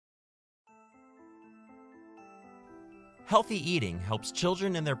Healthy eating helps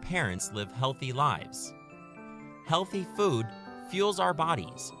children and their parents live healthy lives. Healthy food fuels our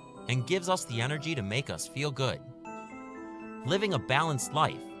bodies and gives us the energy to make us feel good. Living a balanced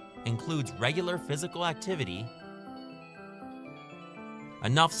life includes regular physical activity,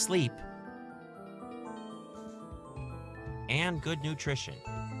 enough sleep, and good nutrition.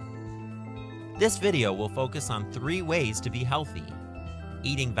 This video will focus on 3 ways to be healthy: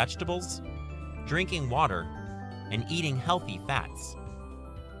 eating vegetables, drinking water, and eating healthy fats.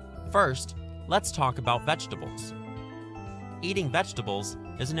 First, let's talk about vegetables. Eating vegetables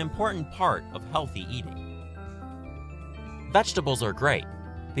is an important part of healthy eating. Vegetables are great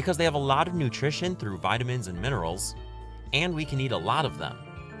because they have a lot of nutrition through vitamins and minerals, and we can eat a lot of them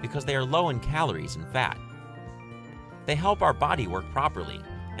because they are low in calories and fat. They help our body work properly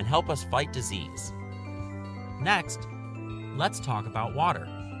and help us fight disease. Next, let's talk about water.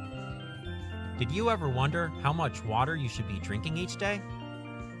 Did you ever wonder how much water you should be drinking each day?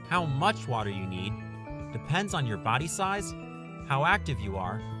 How much water you need depends on your body size, how active you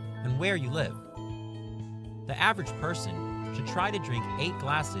are, and where you live. The average person should try to drink 8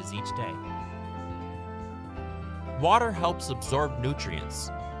 glasses each day. Water helps absorb nutrients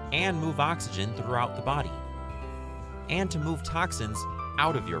and move oxygen throughout the body, and to move toxins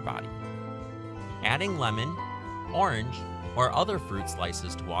out of your body. Adding lemon, orange, or other fruit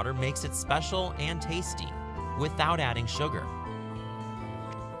slices to water makes it special and tasty without adding sugar.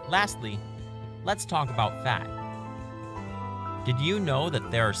 Lastly, let's talk about fat. Did you know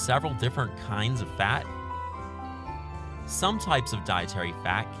that there are several different kinds of fat? Some types of dietary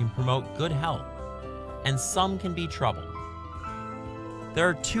fat can promote good health, and some can be trouble. There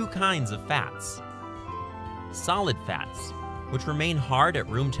are 2 kinds of fats: solid fats, which remain hard at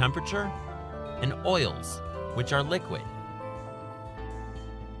room temperature, and oils, which are liquid.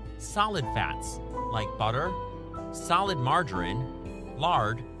 Solid fats, like butter, solid margarine,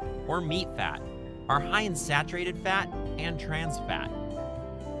 lard, or meat fat, are high in saturated fat and trans fat.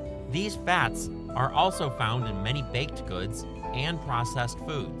 These fats are also found in many baked goods and processed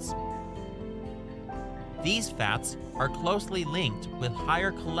foods. These fats are closely linked with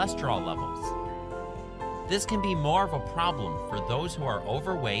higher cholesterol levels. This can be more of a problem for those who are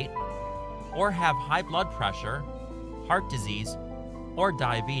overweight or have high blood pressure, heart disease, or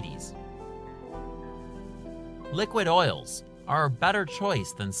diabetes. Liquid oils are a better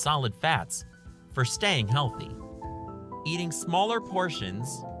choice than solid fats for staying healthy. Eating smaller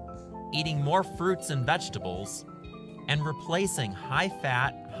portions, eating more fruits and vegetables, and replacing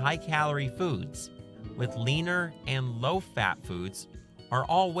high-fat, high-calorie foods with leaner and low-fat foods are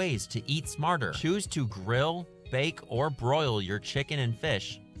all ways to eat smarter. Choose to grill, bake, or broil your chicken and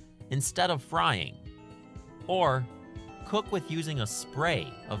fish instead of frying, or cook with using a spray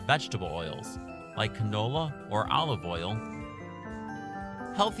of vegetable oils like canola or olive oil.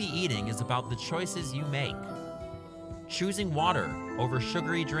 Healthy eating is about the choices you make. Choosing water over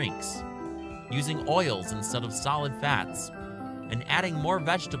sugary drinks, using oils instead of solid fats, and adding more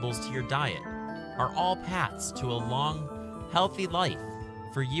vegetables to your diet are all paths to a long, healthy life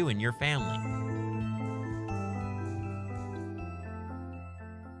for you and your family.